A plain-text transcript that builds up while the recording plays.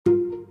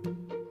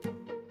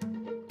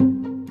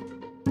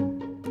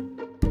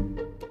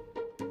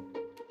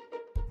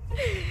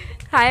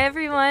Hi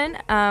everyone,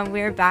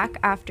 we're back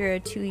after a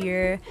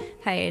 2-year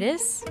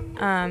hiatus,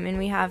 and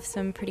we have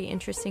some pretty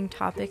interesting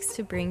topics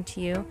to bring to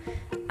you.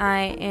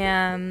 I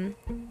am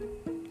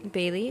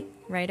Bailey,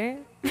 writer,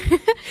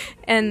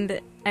 and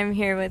I'm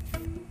here with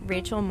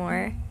Rachel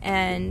Moore,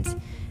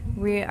 and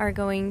we are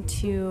going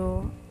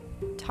to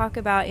talk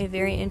about a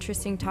very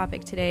interesting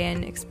topic today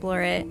and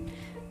explore it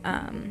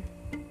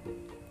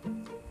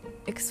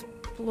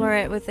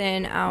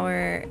within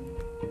our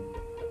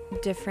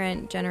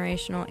different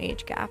generational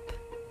age gap.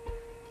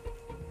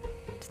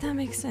 Did that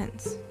make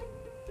sense?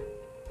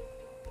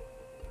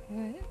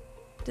 What?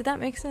 Did that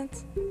make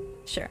sense?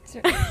 Sure.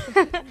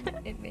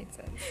 It made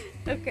sense.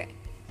 Okay.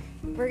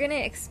 We're going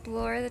to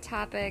explore the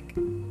topic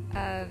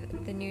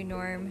of the new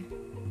norm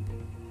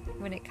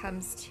when it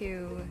comes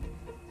to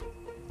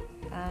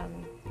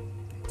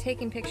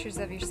taking pictures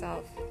of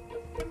yourself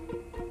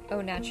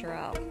au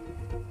naturel.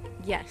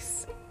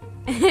 Yes.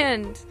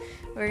 And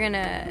we're going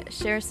to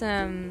share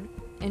some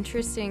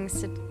interesting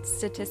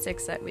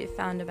statistics that we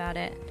found about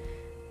it,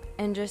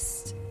 and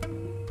just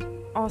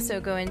also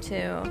go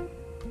into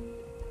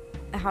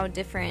how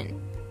different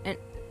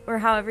or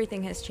how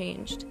everything has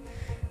changed,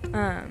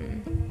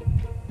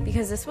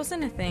 because this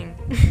wasn't a thing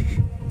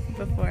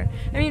before.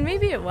 I mean,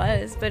 maybe it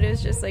was, but it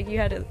was just like you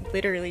had to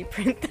literally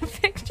print the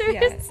pictures.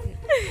 Yeah,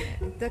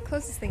 the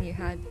closest thing you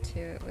had to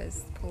it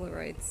was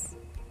Polaroids,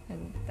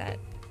 and that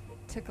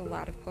took a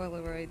lot of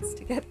Polaroids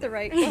to get the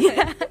right one.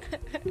 Yeah.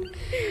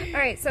 All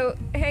right, so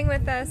hang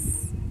with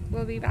us.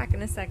 We'll be back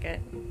in a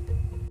second.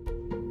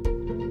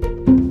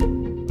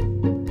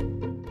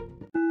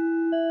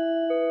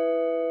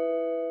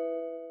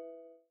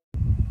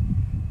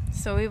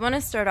 So we want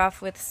to start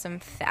off with some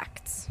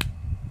facts.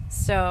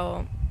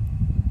 So,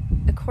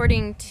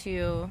 according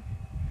to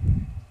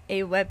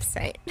a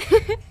website,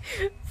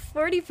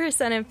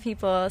 40% of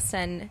people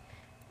send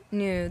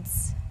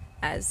nudes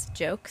as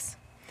jokes.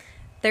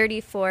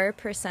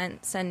 34%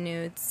 send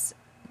nudes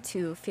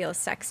to feel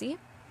sexy.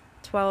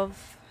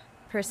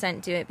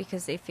 12% do it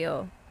because they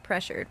feel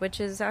pressured, which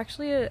is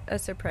actually a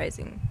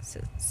surprising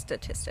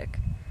statistic.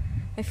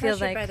 I feel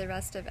Pressured like by the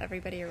rest of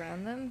everybody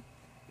around them,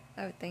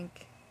 I would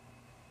think,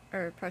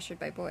 or pressured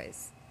by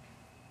boys.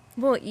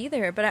 Well,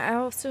 either, but I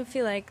also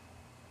feel like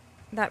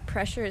that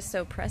pressure is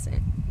so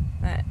present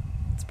that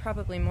it's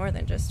probably more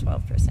than just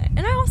 12%.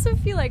 And I also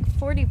feel like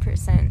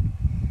 40%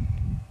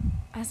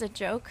 as a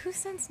joke. Who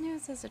sends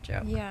nudes as a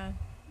joke? Yeah,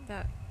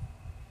 that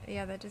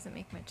doesn't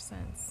make much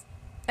sense.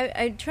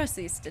 I trust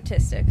these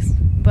statistics,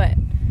 but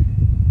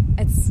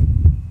it's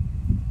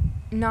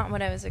not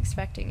what I was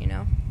expecting, you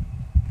know?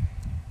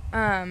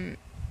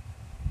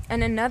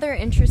 And another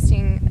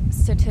interesting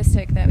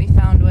statistic that we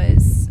found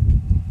was...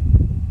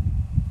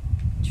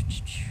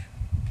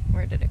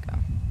 Where did it go?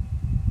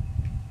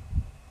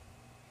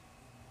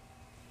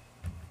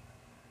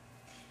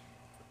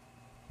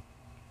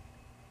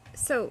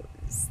 So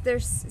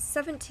there's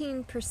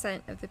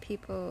 17% of the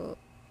people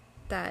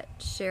that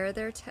share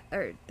their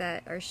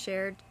that are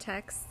shared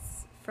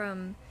texts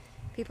from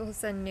people who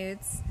send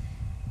nudes.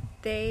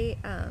 They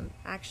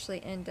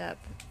actually end up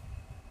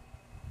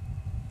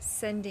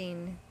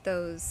sending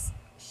those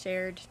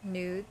shared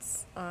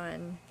nudes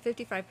on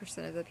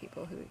 55% of the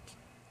people who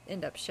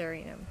end up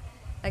sharing them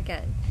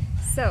again.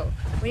 So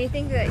when you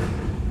think that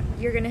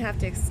you're going to have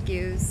to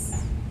excuse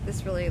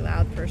this really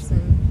loud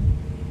person,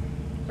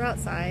 we're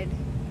outside.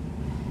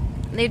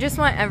 They just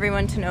want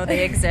everyone to know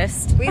they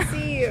exist. We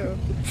see you.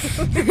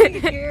 We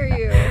hear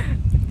you.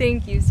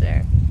 Thank you,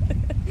 sir.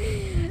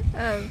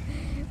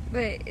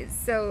 But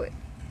so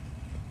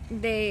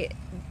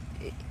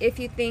if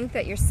you think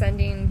that you're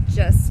sending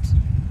just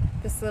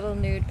this little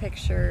nude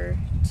picture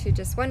to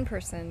just one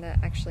person, that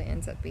actually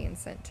ends up being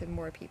sent to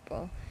more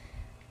people.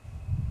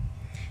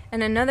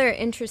 And another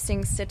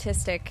interesting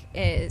statistic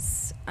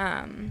is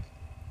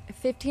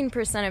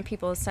 15% of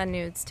people send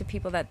nudes to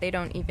people that they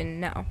don't even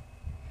know.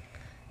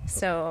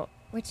 So,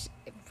 which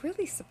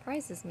really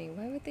surprises me.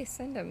 Why would they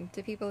send them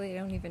to people they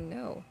don't even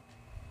know?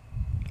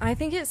 I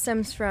think it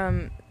stems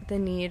from the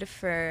need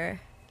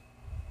for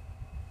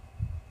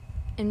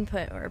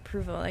input or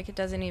approval. Like, it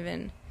doesn't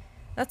even...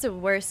 That's a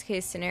worst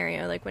case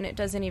scenario. Like, when it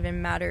doesn't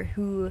even matter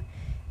who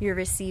you're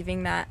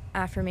receiving that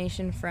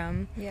affirmation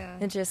from. Yeah.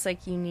 It's just,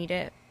 like, you need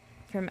it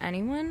from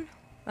anyone.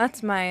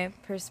 That's my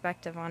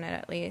perspective on it,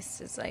 at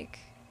least. It's like...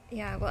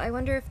 Yeah, well, I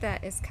wonder if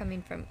that is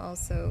coming from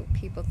also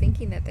people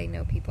thinking that they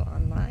know people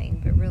online,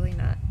 but really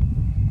not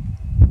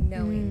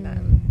knowing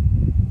them.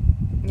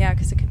 Yeah,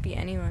 because it could be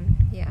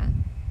anyone. Yeah.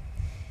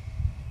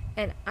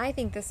 And I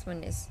think this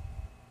one is,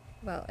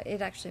 well,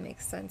 it actually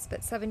makes sense,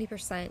 but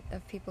 70%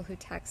 of people who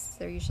text,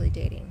 they're usually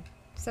dating.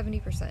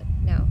 70%.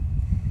 Now,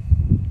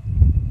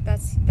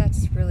 that's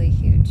really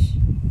huge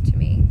to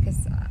me,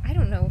 because I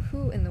don't know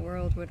who in the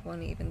world would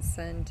want to even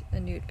send a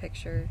nude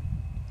picture.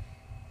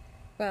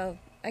 Well,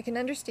 I can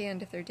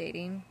understand if they're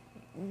dating.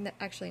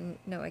 Actually,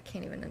 no, I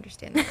can't even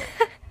understand that.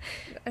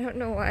 I don't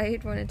know why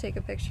you'd want to take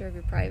a picture of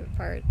your private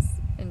parts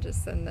and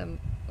just send them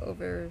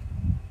over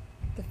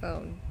the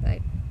phone.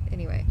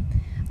 Anyway,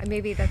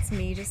 maybe that's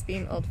me just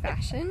being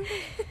old-fashioned,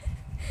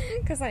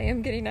 Because I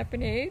am getting up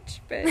in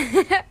age, but...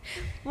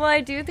 Well,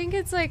 I do think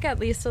it's, like, at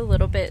least a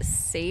little bit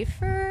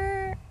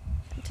safer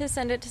to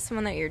send it to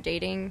someone that you're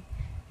dating,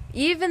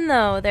 even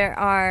though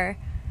there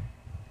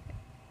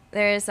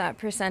is that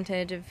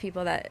percentage of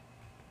people that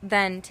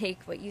then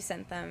take what you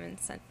sent them and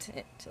sent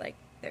it to, like,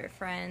 their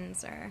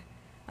friends or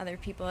other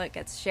people. It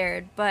gets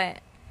shared, but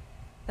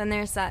then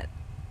there's that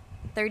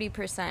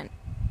 30%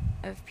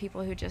 of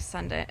people who just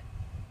send it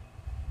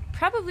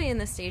probably in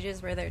the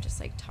stages where they're just,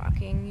 like,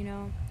 talking, you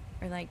know,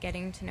 or, like,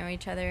 getting to know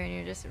each other and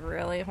you're just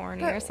really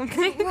horny or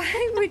something.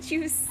 Why would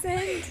you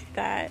send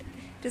that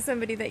to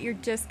somebody that you're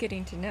just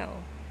getting to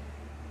know?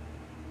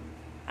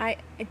 I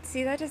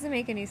see, that doesn't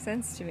make any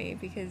sense to me,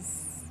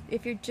 because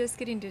if you're just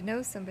getting to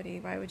know somebody,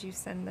 why would you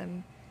send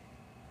them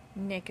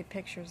naked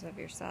pictures of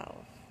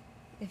yourself?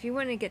 If you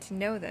want to get to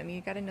know them,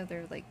 you got to know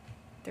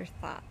their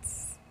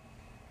thoughts.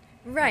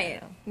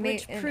 Right.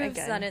 Which proves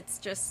again, that it's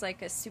just,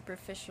 like, a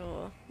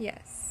superficial...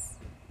 Yes.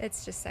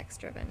 It's just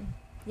sex-driven.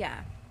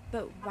 Yeah.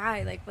 But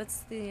why? Like, what's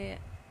the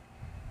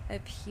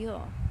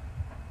appeal?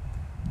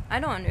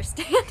 I don't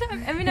understand.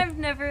 I mean, I've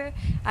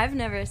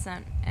never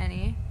sent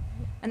any.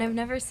 And I've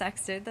never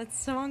sexted. That's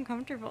so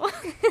uncomfortable.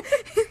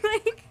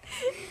 Like,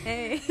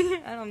 hey,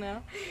 I don't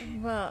know.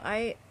 Well,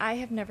 I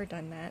have never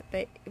done that.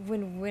 But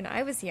when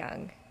I was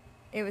young,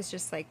 it was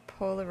just like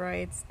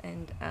Polaroids,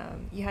 and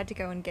you had to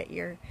go and get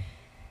your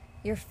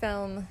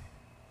film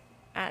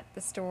at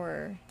the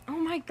store. Oh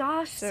my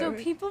gosh, so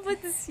people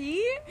would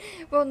see?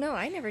 Well, no,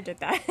 I never did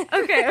that.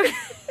 Okay.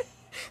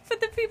 But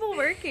the people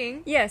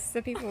working. Yes,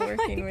 the people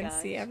working would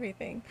see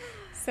everything.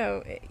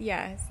 So,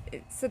 yeah.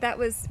 So that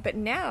was, but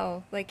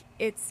now, like,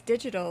 it's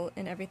digital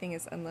and everything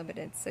is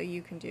unlimited, so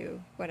you can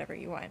do whatever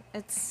you want.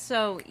 It's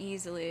so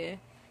easily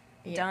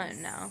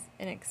done now.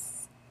 And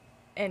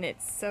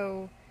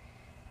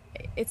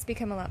it's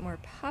become a lot more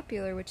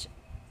popular, which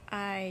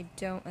I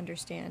don't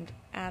understand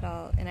at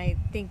all. And I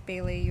think,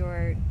 Bailey,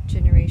 your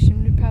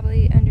generation would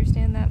probably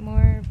understand that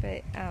more,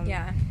 but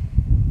yeah.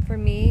 For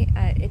me,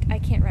 I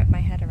can't wrap my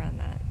head around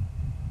that.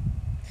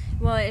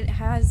 Well, it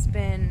has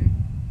been...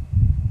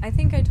 I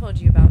think I told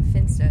you about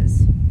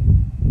Finstas.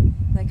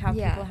 Like how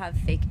people have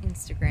fake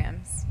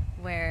Instagrams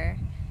where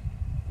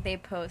they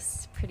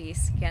post pretty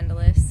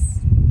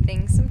scandalous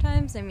things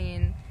sometimes. I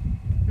mean,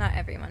 not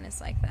everyone is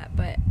like that,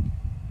 but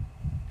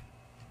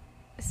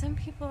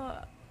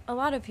a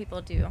lot of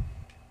people do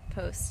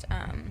post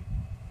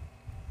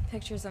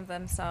pictures of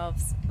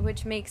themselves,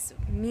 which makes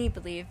me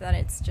believe that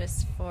it's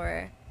just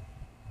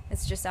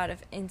out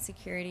of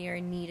insecurity or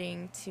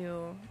needing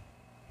to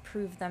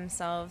prove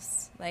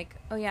themselves, like,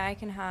 oh yeah, I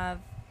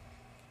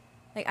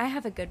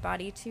have a good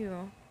body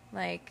too,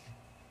 like,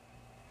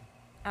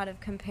 out of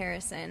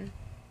comparison.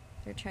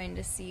 They're trying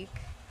to seek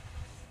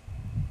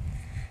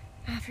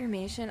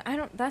affirmation.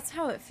 That's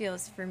how it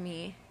feels for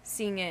me,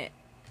 seeing it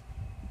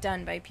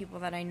done by people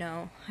that I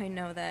know. I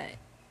know that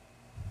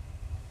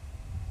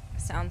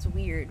sounds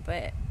weird,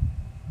 but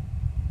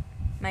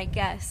my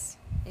guess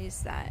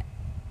is that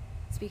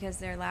it's because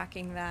they're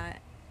lacking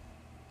that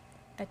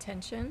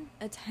attention,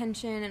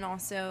 and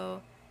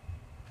also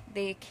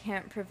they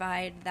can't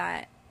provide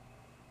that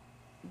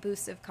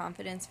boost of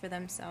confidence for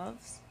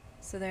themselves.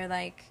 So they're,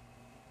 like,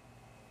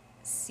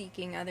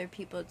 seeking other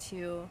people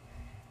to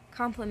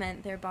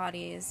compliment their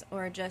bodies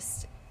or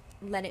just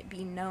let it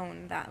be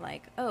known that,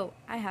 like, oh,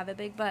 I have a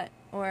big butt,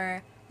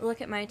 or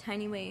look at my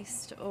tiny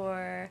waist,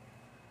 or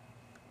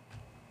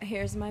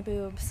here's my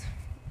boobs.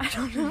 I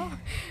don't know.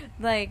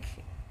 Like,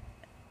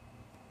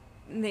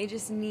 they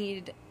just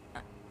need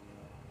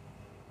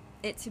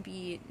it to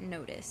be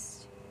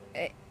noticed.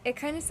 It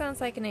kind of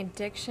sounds like an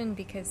addiction,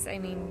 because, I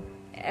mean,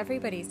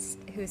 everybody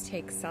who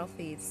takes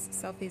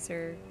selfies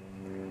are...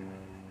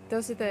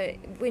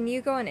 When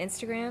you go on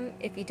Instagram,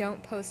 if you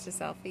don't post a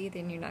selfie,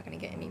 then you're not going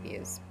to get any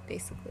views,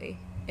 basically.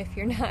 If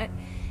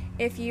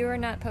you are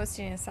not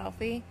posting a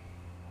selfie,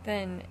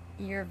 then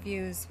your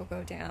views will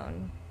go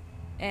down.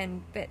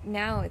 But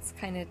now it's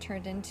kind of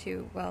turned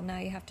into, well, now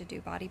you have to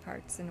do body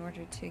parts in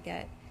order to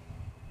get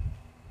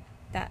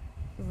that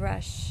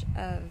rush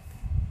of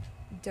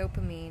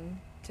dopamine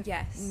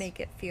to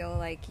make it feel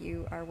like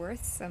you are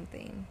worth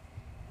something,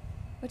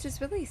 which is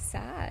really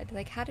sad.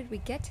 Like, how did we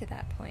get to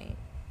that point?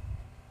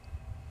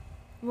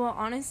 Well,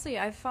 honestly,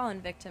 I've fallen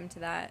victim to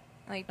that.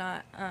 Like,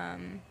 not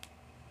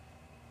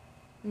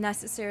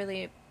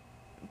necessarily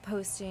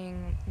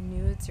posting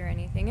nudes or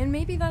anything. And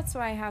maybe that's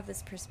why I have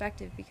this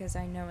perspective, because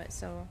I know it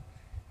so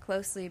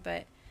closely.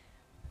 But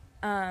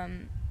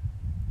on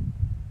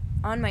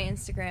my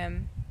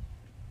Instagram,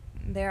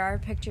 there are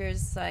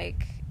pictures,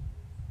 like,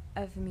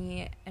 of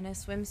me in a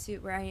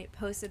swimsuit where I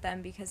posted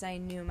them because I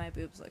knew my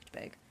boobs looked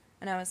big.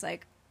 And I was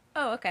like,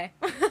 oh, okay.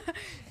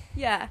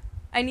 Yeah,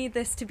 I need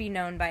this to be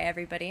known by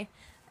everybody.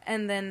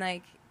 And then,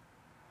 like,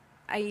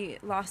 I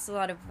lost a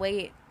lot of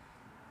weight,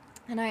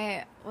 and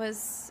I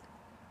was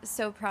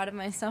so proud of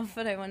myself,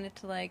 but I wanted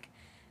to, like,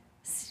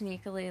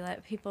 sneakily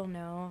let people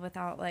know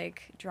without,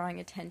 like, drawing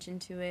attention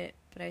to it,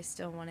 but I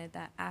still wanted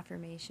that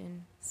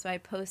affirmation. So I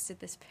posted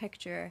this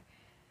picture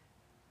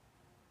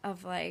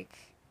of, like,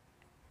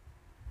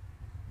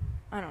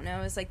 I don't know,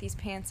 it was like these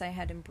pants I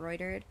had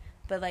embroidered,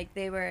 but like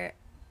they were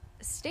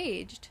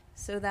staged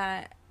so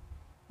that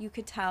you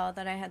could tell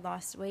that I had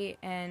lost weight,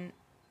 and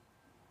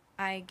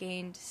I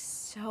gained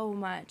so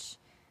much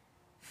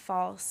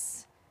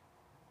false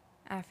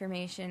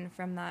affirmation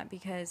from that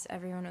because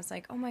everyone was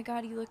like, oh my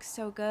god, you look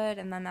so good,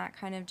 and then that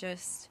kind of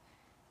just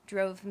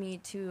drove me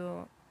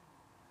to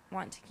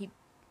want to keep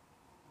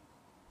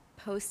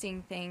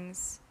posting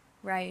things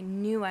where I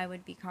knew I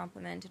would be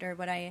complimented, or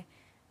what I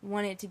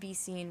wanted to be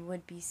seen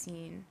would be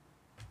seen.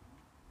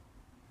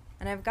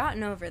 And I've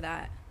gotten over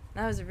that.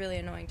 That was a really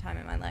annoying time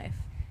in my life.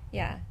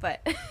 Yeah.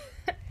 But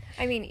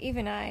I mean,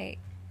 even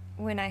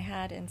when I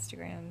had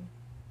Instagram,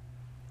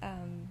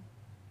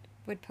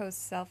 would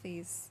post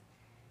selfies,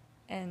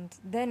 and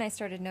then I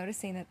started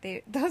noticing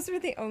that those were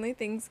the only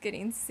things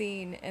getting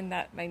seen, and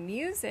that my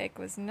music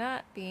was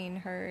not being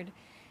heard,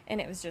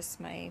 and it was just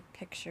my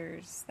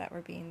pictures that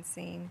were being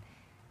seen.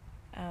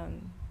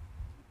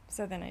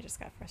 So then I just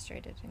got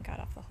frustrated and got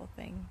off the whole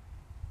thing.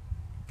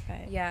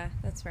 But yeah,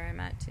 that's where I'm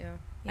at too.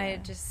 Yeah.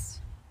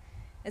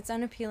 It's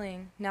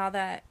unappealing now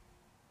that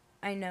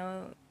I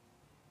know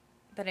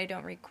that I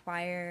don't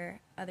require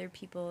other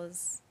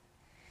people's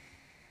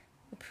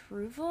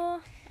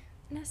approval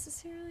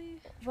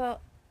necessarily.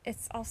 Well,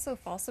 it's also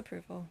false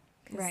approval.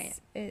 'Cause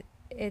Right.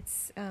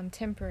 It's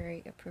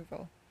temporary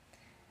approval.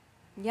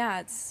 Yeah,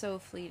 it's so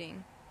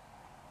fleeting.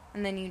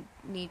 And then you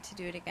need to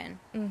do it again.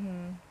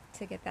 Mm-hmm.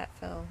 To get that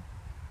fill,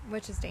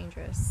 which is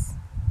dangerous.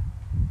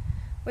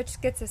 Which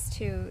gets us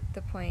to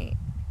the point,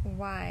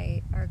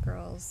 why are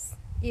girls,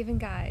 even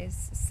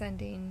guys,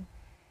 sending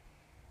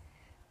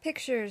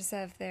pictures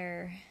of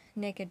their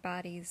naked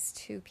bodies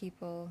to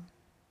people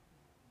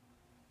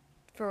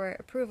for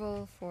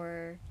approval,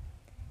 for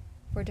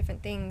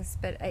different things.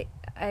 But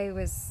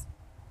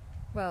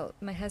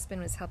my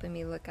husband was helping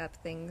me look up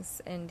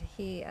things, and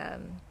he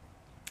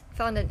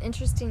found an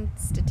interesting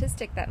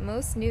statistic that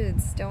most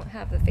nudes don't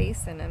have the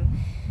face in them.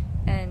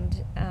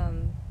 And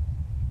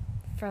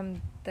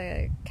from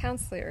the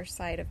counselor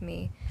side of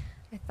me,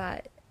 I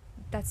thought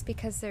that's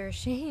because they're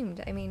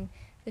ashamed. I mean,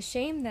 the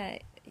shame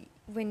that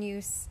when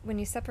you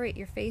separate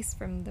your face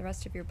from the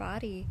rest of your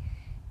body,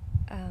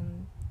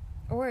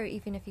 or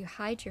even if you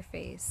hide your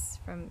face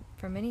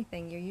from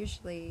anything, you're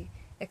usually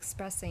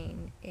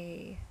expressing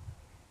a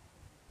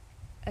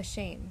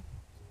shame.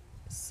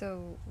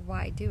 So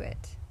why do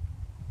it?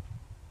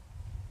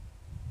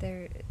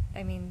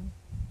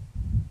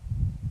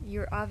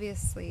 You're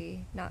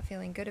obviously not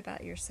feeling good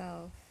about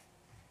yourself,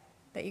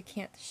 that you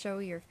can't show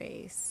your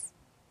face.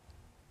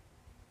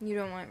 You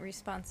don't want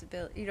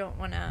responsibility. You don't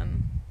want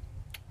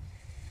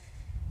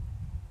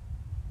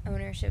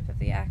ownership of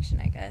the action,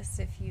 I guess,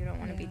 if you don't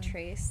want to be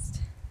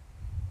traced.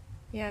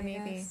 Yeah, I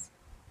maybe. guess.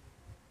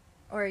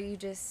 Or you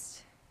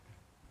just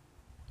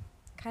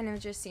kind of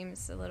just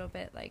seems a little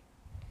bit like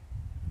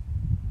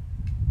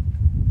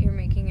you're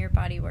making your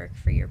body work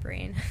for your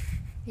brain.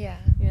 Yeah.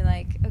 You're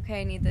like,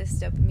 okay, I need this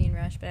dopamine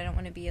rush, but I don't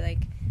want to be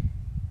like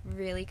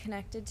really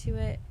connected to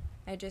it.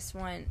 I just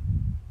want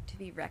to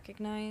be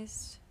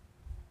recognized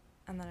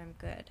and that I'm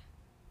good.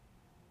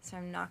 So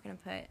I'm not going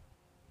to put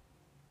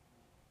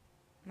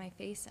my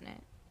face in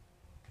it.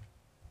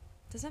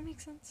 Does that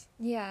make sense?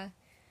 Yeah.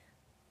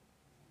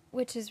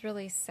 Which is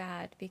really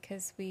sad,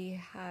 because we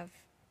have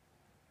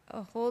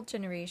a whole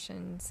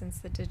generation since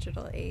the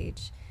digital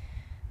age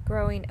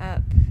growing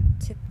up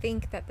to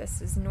think that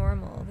this is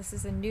normal. This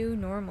is a new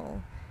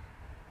normal.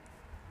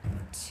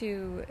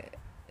 To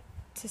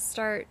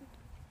start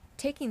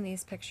taking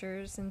these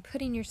pictures and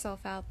putting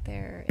yourself out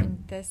there,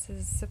 and this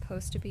is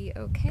supposed to be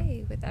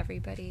okay with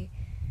everybody.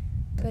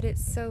 But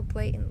it's so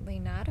blatantly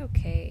not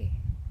okay.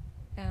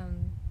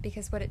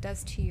 Because what it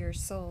does to your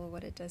soul,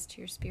 what it does to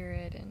your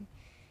spirit, and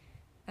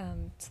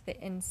to the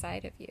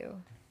inside of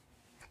you.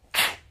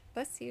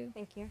 Bless you.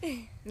 Thank you.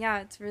 Yeah,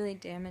 it's really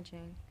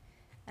damaging.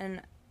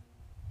 And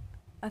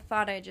a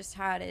thought I just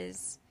had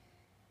is,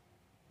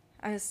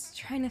 I was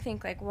trying to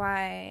think, like,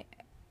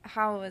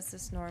 how was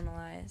this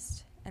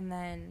normalized? And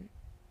then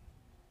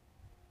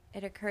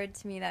it occurred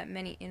to me that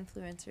many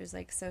influencers,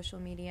 like social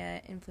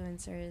media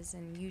influencers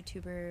and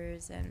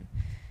YouTubers, and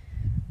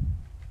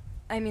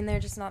I mean, they're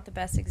just not the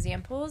best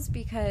examples,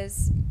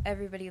 because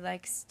everybody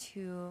likes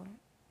to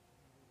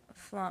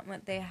flaunt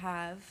what they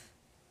have,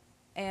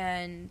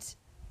 and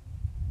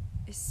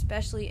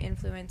especially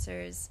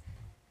influencers,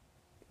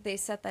 they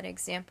set that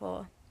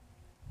example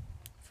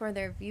for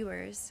their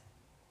viewers,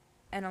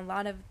 and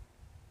I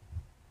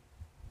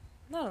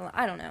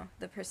don't know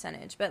the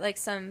percentage, but like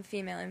some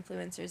female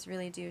influencers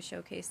really do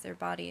showcase their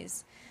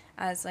bodies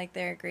as like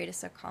their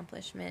greatest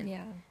accomplishment.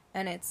 Yeah.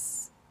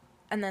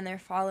 And then their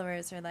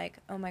followers are like,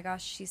 oh my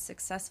gosh, she's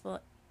successful,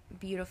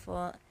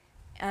 beautiful,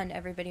 and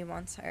everybody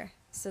wants her.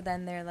 So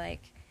then they're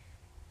like,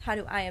 how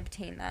do I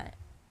obtain that?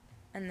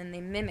 And then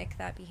they mimic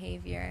that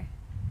behavior.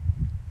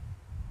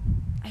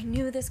 I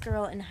knew this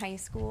girl in high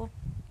school,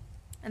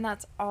 and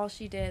that's all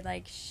she did.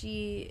 Like,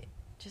 she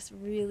just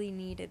really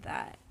needed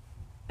that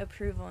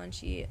approval, and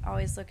she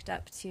always looked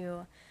up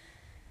to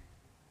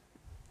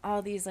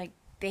all these like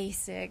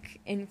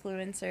basic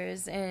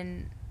influencers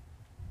and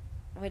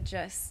would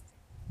just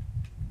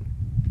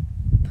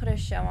put a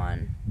show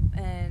on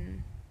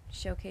and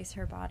showcase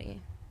her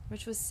body,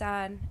 which was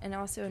sad and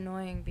also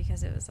annoying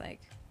because it was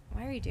like,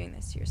 why are you doing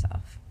this to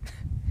yourself?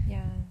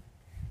 Yeah.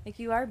 Like,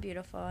 you are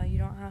beautiful. You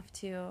don't have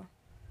to,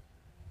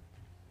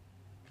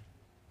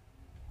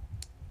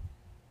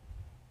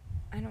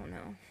 I don't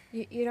know.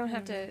 You don't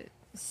have to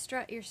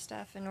strut your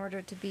stuff in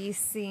order to be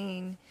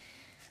seen.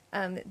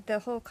 The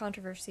whole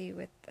controversy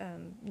with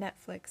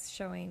Netflix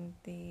showing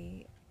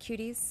the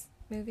Cuties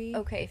movie.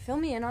 Okay, fill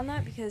me in on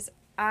that because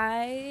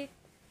I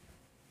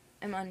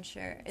am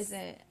unsure. Is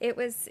it? It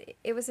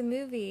was a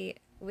movie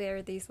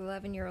where these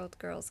 11-year-old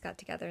girls got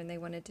together and they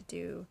wanted to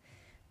do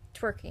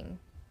twerking.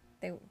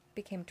 They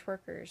became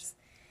twerkers.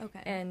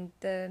 Okay. And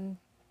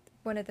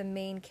one of the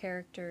main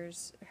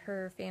characters,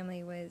 her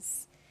family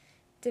was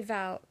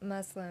devout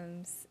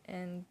Muslims,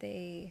 and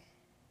they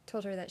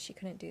told her that she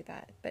couldn't do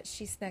that. But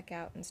she snuck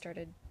out and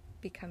started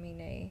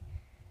becoming a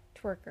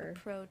twerker.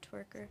 Pro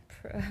twerker.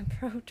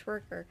 Pro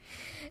twerker.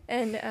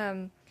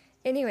 And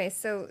anyway,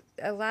 so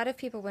a lot of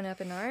people went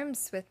up in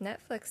arms with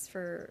Netflix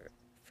for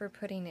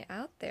putting it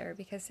out there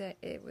because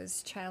it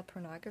was child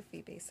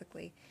pornography,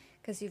 basically.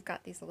 Because you've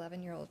got these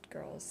 11-year-old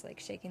girls, like,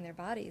 shaking their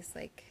bodies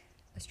like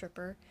a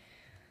stripper.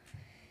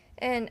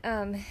 And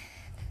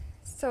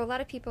so a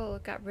lot of people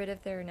got rid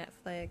of their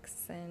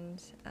Netflix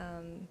and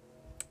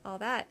all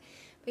that.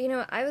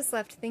 But, I was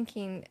left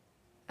thinking,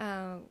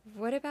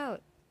 what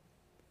about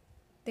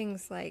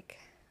things like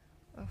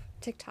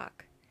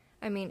TikTok?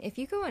 I mean, if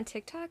you go on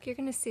TikTok, you're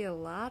going to see a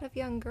lot of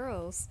young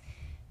girls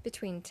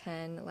between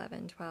 10,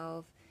 11,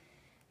 12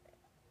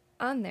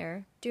 on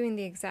there doing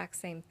the exact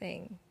same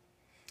thing.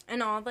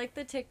 And all, like,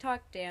 the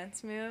TikTok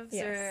dance moves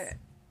Yes.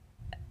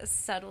 are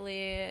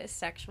subtly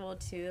sexual,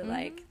 too. Mm-hmm.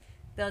 Like,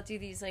 they'll do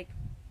these, like,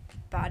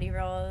 body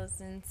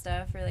rolls and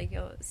stuff, or, like,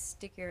 you'll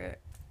stick your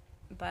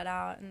butt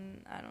out,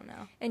 and I don't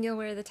know. And you'll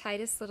wear the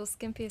tightest, little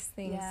skimpiest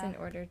things Yeah. in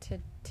order to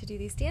do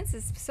these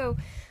dances. So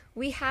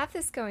we have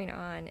this going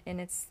on,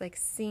 and it's, like,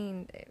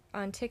 seen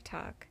on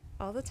TikTok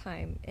all the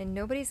time, and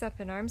nobody's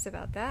up in arms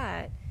about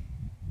that,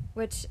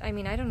 which, I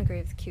mean, I don't agree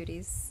with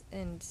Cuties,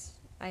 and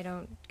I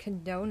don't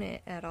condone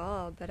it at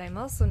all, but I'm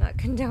also not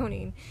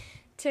condoning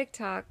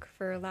TikTok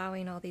for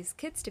allowing all these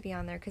kids to be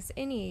on there, because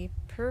any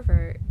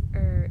pervert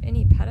or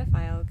any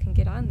pedophile can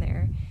get on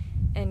there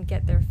and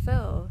get their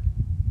fill.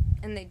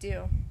 And they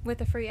do. With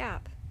a free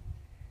app.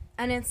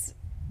 And it's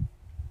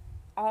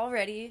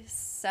already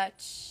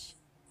such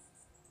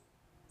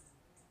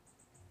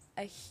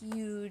a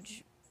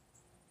huge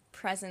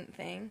present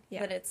thing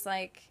that it's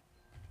like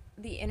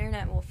the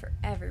internet will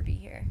forever be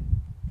here.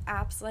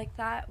 Apps like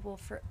that will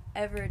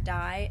forever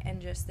die,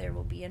 and just there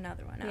will be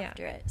another one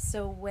after it.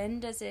 So when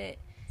does it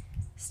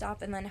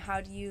stop, and then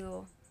how do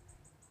you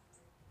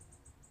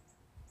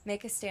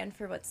make a stand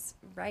for what's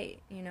right,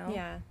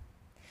 Yeah.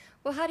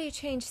 Well, how do you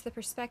change the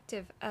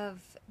perspective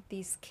of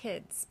these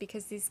kids?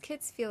 Because these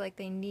kids feel like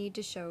they need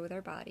to show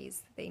their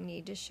bodies. They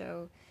need to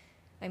show,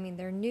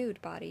 their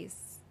nude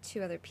bodies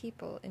to other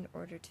people in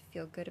order to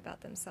feel good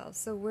about themselves.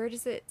 So where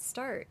does it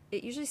start?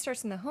 It usually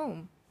starts in the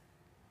home.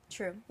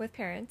 True. With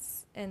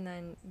parents.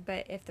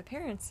 But if the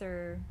parents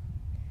are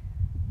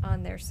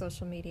on their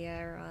social media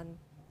or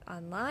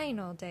online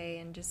all day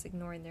and just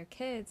ignoring their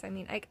kids,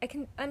 I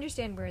can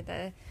understand where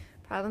the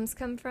problems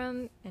come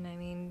from.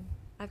 And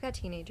I've got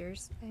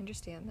teenagers. I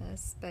understand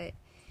this,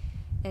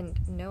 and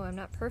no, I'm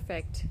not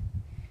perfect.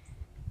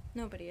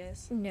 Nobody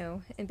is.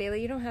 No. And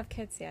Bailey, you don't have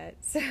kids yet,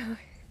 so.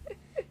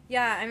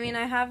 Yeah, I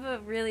have a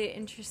really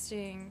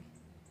interesting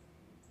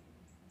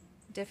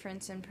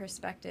difference in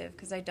perspective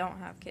because I don't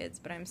have kids,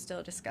 but I'm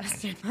still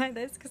disgusted by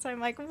this because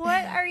I'm like,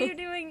 what are you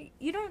doing?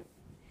 You don't.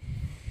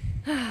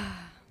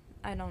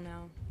 I don't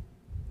know.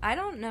 I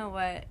don't know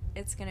what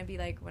it's going to be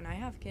like when I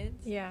have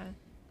kids. Yeah.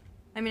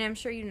 I'm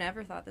sure you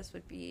never thought this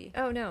would be.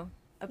 Oh, no.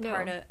 A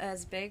part of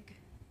as big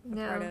a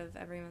part of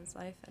everyone's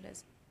life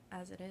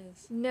as it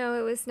is. No,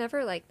 it was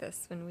never like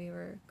this when we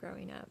were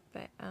growing up.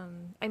 But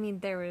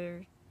there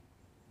were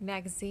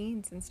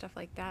magazines and stuff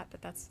like that,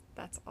 but that's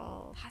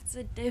all. That's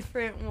a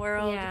different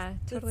world. Yeah,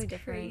 totally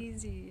different.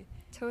 Crazy.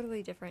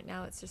 Totally different.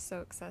 Now it's just so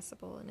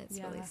accessible, and it's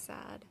really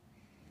sad.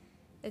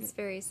 It's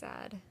very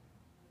sad.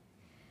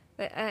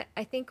 But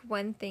I think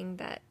one thing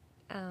that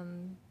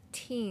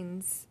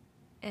teens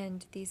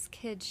and these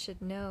kids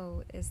should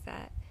know is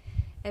that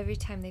every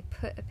time they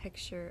put a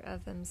picture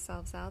of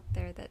themselves out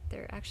there, that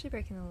they're actually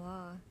breaking the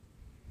law,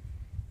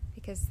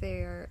 because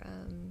they're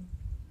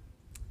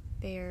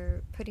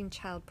putting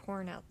child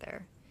porn out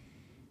there,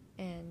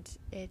 and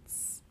they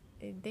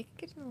can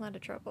get in a lot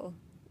of trouble,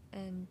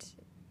 and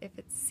if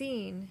it's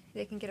seen,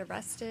 they can get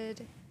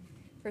arrested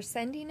for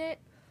sending it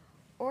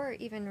or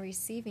even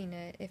receiving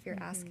it if you're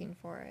asking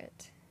for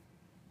it.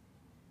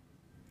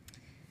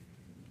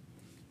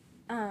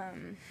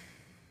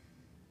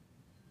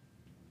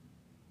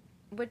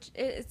 Which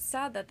it's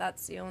sad that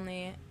that's the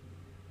only,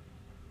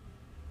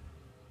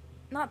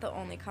 not the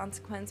only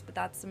consequence, but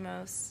that's the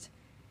most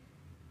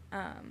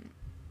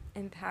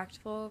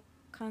impactful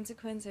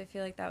consequence, I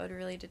feel like that would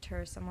really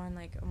deter someone,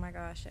 like, oh my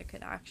gosh, I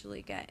could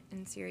actually get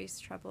in serious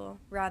trouble,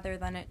 rather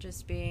than it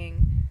just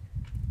being,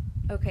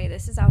 okay,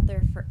 this is out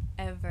there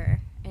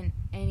forever and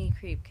any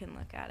creep can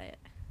look at it.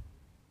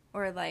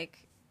 Or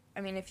like,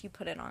 I mean, if you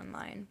put it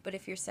online, but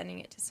if you're sending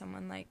it to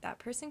someone, like, that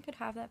person could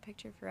have that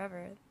picture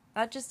forever.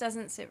 That just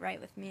doesn't sit right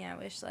with me. I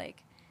wish,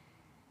 like,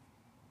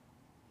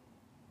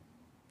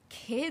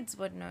 kids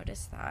would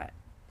notice that.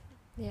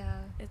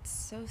 Yeah. It's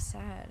so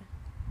sad.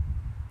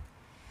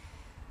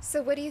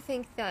 So what do you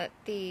think that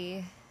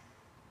the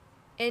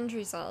end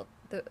result,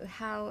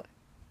 how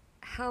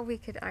we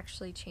could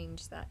actually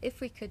change that,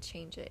 if we could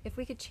change it, if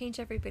we could change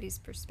everybody's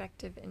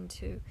perspective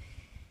into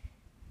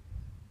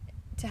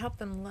to help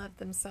them love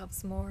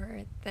themselves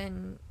more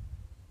than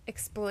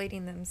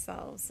exploiting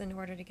themselves in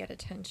order to get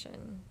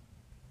attention?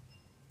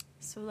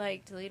 So,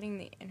 like, deleting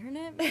the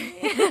internet, maybe?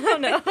 I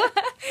don't know.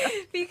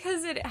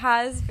 Because it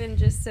has been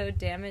just so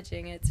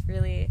damaging. It's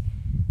really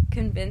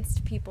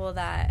convinced people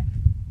that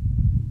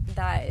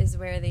that is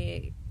where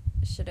they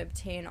should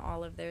obtain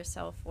all of their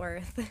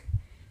self-worth.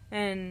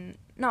 And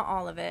not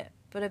all of it,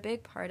 but a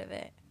big part of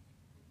it.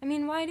 I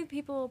mean, why do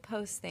people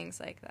post things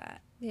like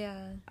that?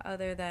 Yeah.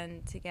 Other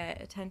than to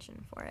get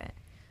attention for it.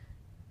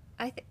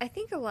 I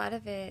think a lot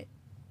of it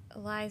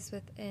lies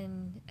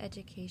within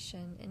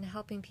education and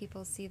helping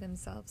people see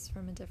themselves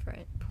from a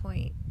different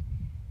point.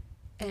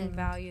 And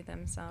value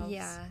themselves.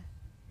 Yeah.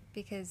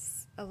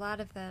 Because a lot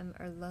of them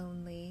are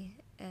lonely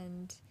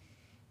and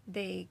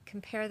they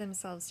compare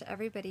themselves to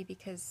everybody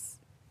because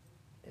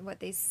what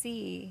they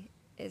see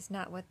is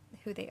not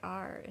who they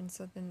are, and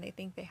so then they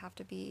think they have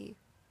to be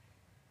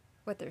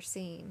what they're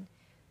seeing.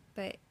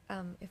 But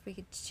if we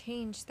could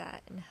change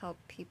that and help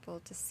people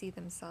to see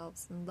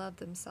themselves and love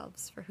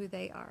themselves for who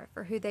they are,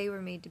 for who they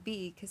were made to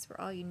be, because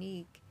we're all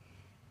unique.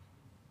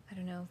 I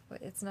don't know,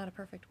 but it's not a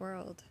perfect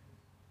world.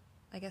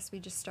 I guess we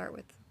just start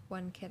with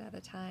one kid at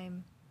a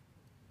time.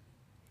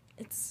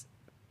 It's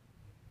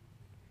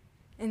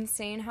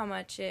insane how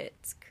much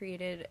it's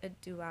created a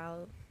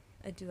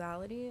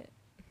duality.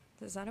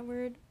 Is that a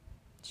word?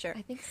 Sure.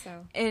 I think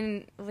so.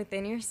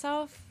 Within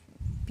yourself,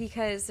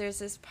 because there's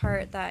this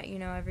part that, you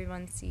know,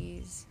 everyone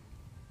sees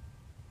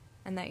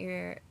and that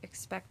you're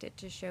expected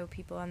to show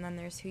people, and then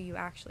there's who you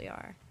actually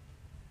are.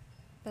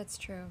 That's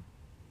true.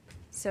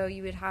 So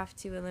you would have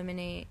to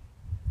eliminate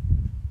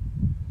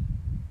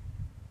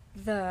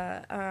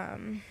the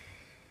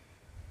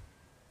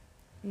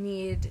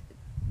need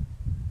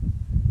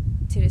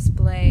to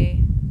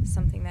display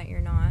something that you're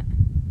not,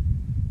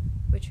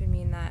 which would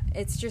mean that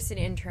it's just an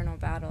internal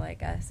battle, I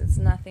guess. It's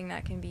nothing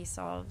that can be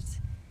solved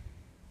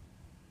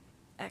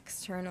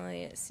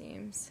externally, it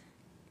seems.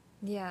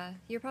 Yeah,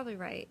 you're probably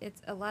right.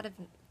 It's a lot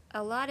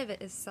of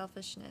it is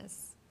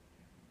selfishness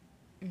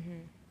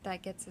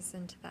that gets us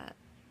into that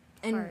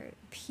part. And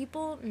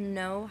people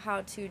know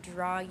how to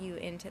draw you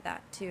into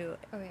that too.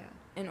 Oh yeah.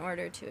 In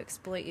order to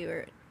exploit you,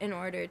 or in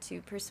order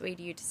to persuade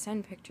you to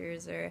send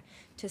pictures or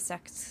to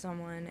sex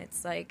someone.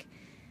 It's like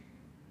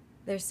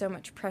there's so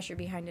much pressure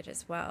behind it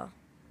as well.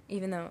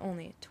 Even though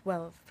only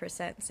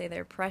 12% say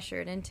they're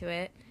pressured into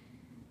it.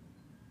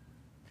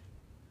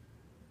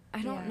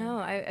 I don't know.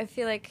 I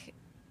feel like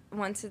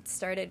once it's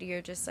started,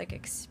 you're just like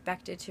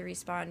expected to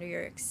respond, or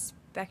you're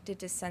expected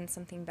to send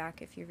something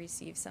back if you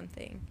receive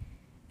something.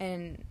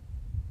 And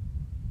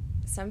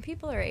some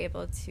people are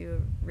able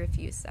to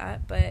refuse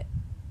that, but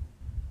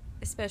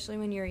especially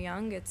when you're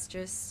young, it's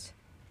just,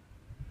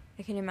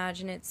 I can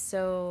imagine it's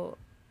so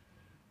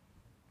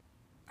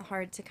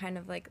hard to kind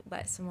of like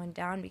let someone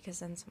down, because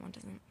then someone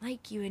doesn't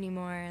like you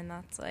anymore, and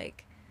that's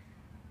like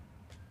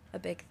a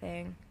big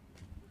thing.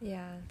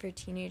 Yeah. For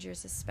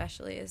teenagers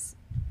especially, is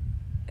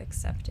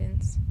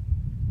acceptance.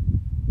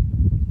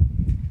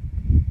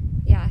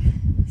 Yeah.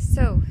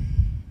 So,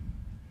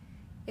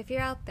 if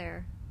you're out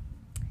there,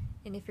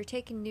 and if you're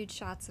taking nude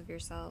shots of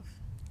yourself,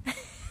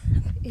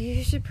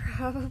 you should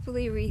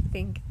probably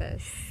rethink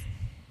this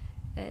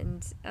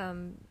and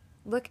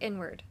look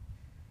inward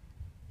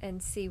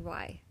and see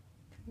why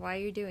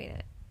you're doing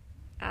it.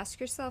 Ask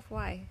yourself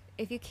why.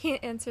 If you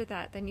can't answer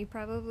that, then you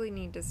probably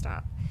need to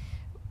stop.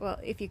 Well,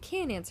 if you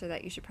can answer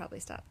that, you should probably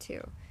stop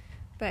too.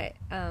 But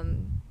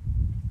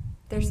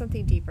there's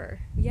something deeper.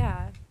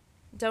 Yeah.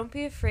 Don't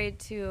be afraid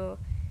to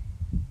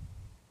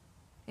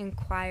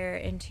inquire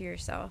into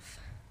yourself.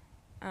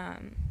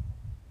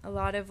 A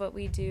lot of what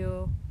we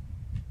do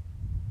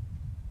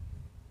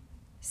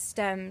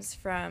stems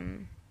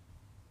from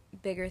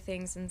bigger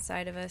things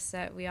inside of us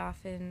that we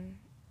often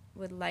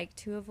would like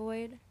to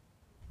avoid,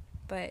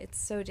 but it's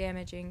so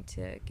damaging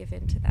to give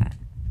in to that.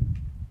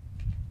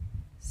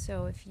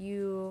 So if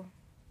you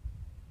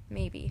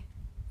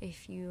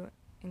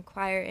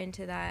inquire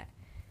into that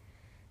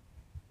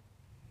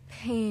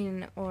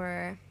pain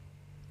or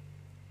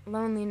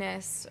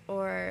loneliness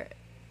or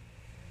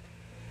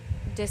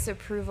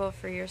disapproval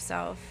for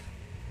yourself,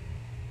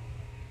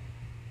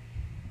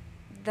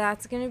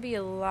 that's going to be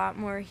a lot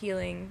more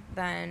healing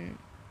than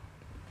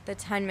the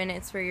 10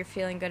 minutes where you're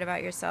feeling good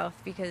about yourself,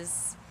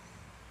 because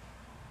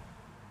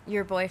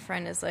your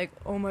boyfriend is like,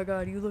 oh my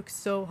god, you look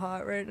so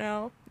hot right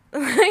now.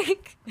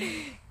 Like,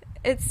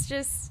 it's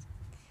just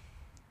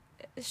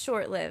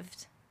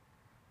short-lived.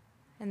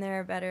 And there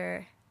are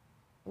better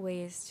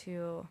ways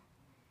to...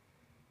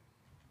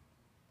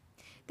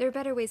 There are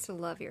better ways to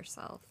love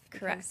yourself.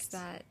 Correct.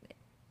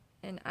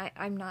 And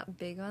I'm not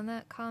big on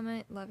that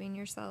comment, loving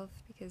yourself,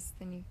 because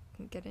then you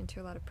can get into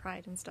a lot of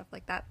pride and stuff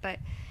like that. But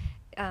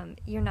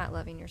you're not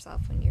loving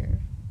yourself when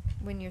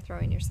you're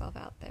throwing yourself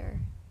out there.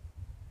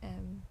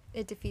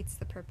 It defeats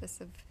the purpose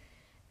of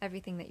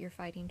everything that you're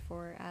fighting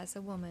for as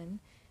a woman,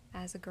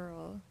 as a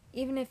girl.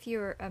 Even if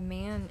you're a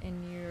man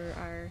and you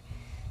are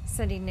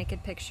sending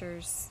naked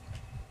pictures,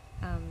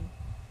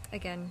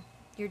 again,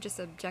 you're just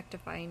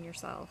objectifying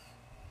yourself.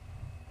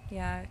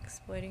 Yeah,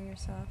 exploiting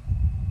yourself.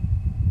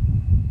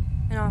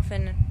 And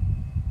often,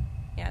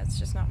 yeah, it's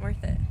just not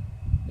worth it.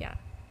 Yeah.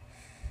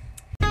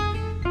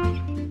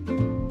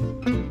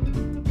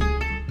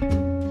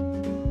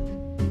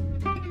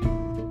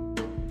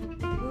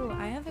 Ooh,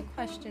 I have a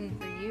question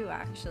for you,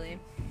 actually.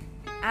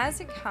 As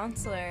a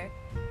counselor,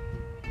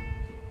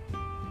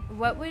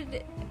 what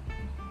would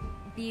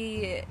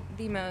be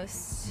the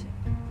most,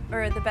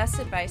 or the best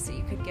advice that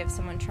you could give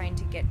someone trying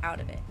to get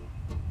out of it?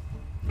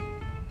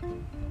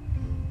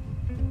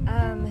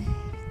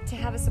 To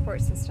have a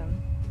support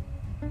system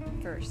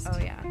first. Oh,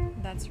 yeah.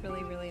 That's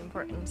really, really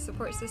important.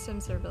 Support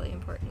systems are really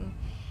important.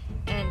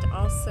 And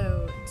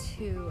also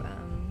to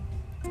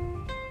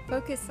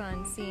focus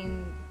on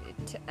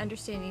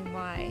understanding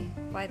why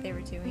they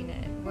were doing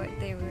it, what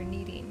they were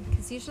needing.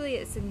 Because usually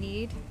it's a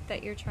need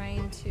that you're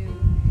trying to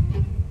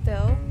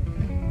fill.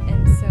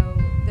 And so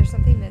there's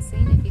something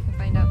missing. If you can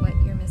find out what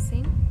you're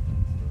missing,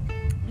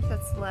 if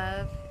that's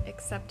love,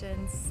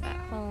 acceptance at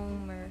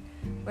home or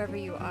wherever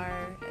you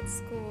are at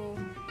school,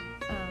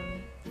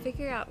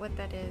 figure out what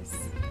that is,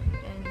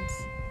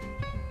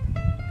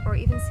 or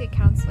even see a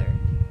counselor.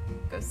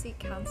 Go seek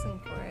counseling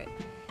for it.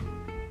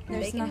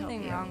 There's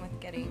nothing wrong with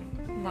getting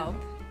help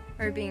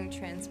or being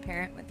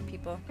transparent with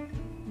people.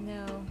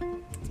 No.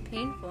 It's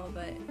painful,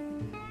 but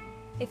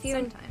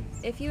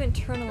sometimes. If you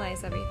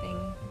internalize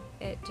everything,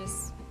 it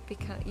just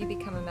you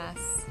become a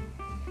mess.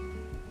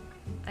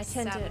 I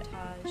tend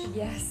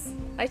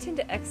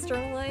to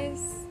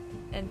externalize,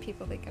 and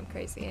people think I'm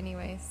crazy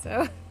anyway,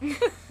 so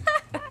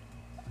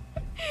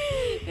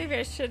maybe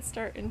I should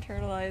start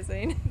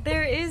internalizing.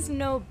 There is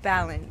no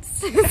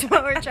balance, is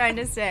what we're trying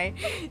to say.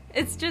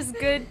 It's just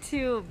good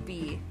to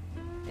be,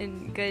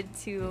 and good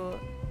to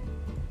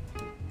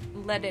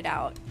let it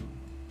out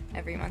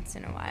every once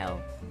in a while.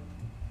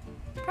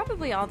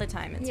 Probably all the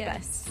time it's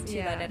best to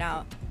let it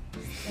out.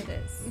 It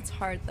is. It's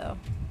hard, though.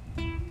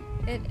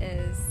 It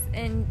is.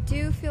 And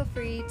do feel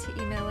free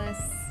to email us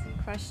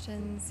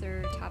questions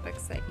or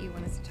topics that you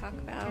want us to talk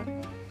about.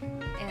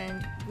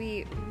 And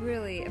we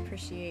really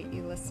appreciate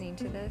you listening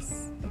to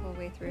this the whole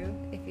way through,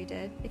 if you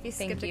did. If you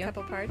skipped a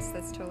couple parts,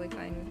 that's totally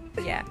fine.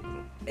 Yeah,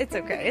 it's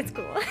okay. It's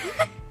cool.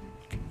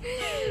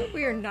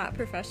 We are not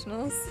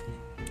professionals.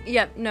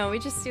 Yep, no, we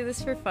just do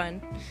this for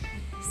fun.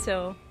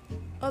 So,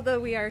 although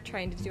we are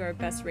trying to do our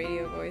best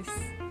radio voice.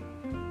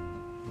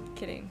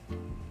 Kidding.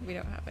 We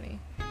don't have any.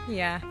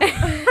 Yeah.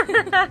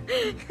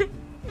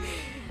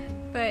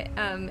 But,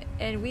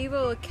 and we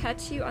will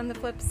catch you on the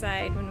flip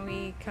side when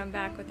we come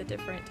back with a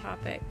different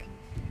topic.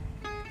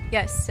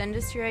 Yes, send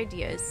us your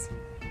ideas.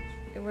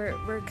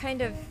 We're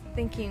kind of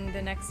thinking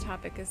the next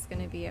topic is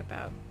going to be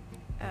about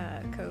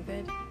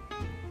COVID,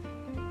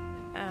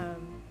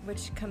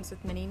 which comes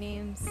with many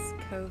names.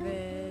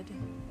 COVID,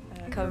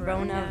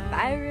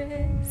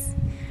 coronavirus,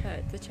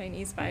 the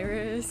Chinese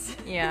virus.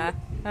 Yeah.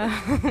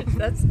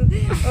 That's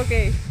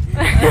okay.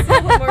 That's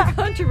a little more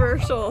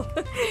controversial.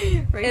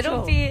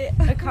 It'll be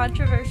a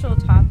controversial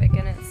topic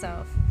in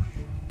itself,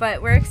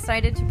 but we're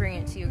excited to bring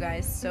it to you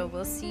guys. So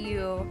we'll see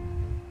you.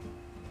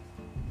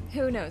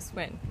 Who knows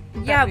when?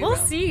 Yeah, we'll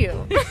see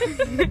you,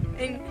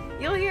 and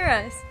you'll hear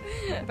us,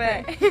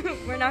 but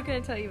we're not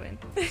going to tell you when.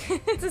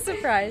 It's a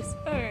surprise.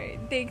 All right.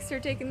 Thanks for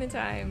taking the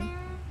time.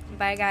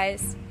 Bye,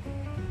 guys.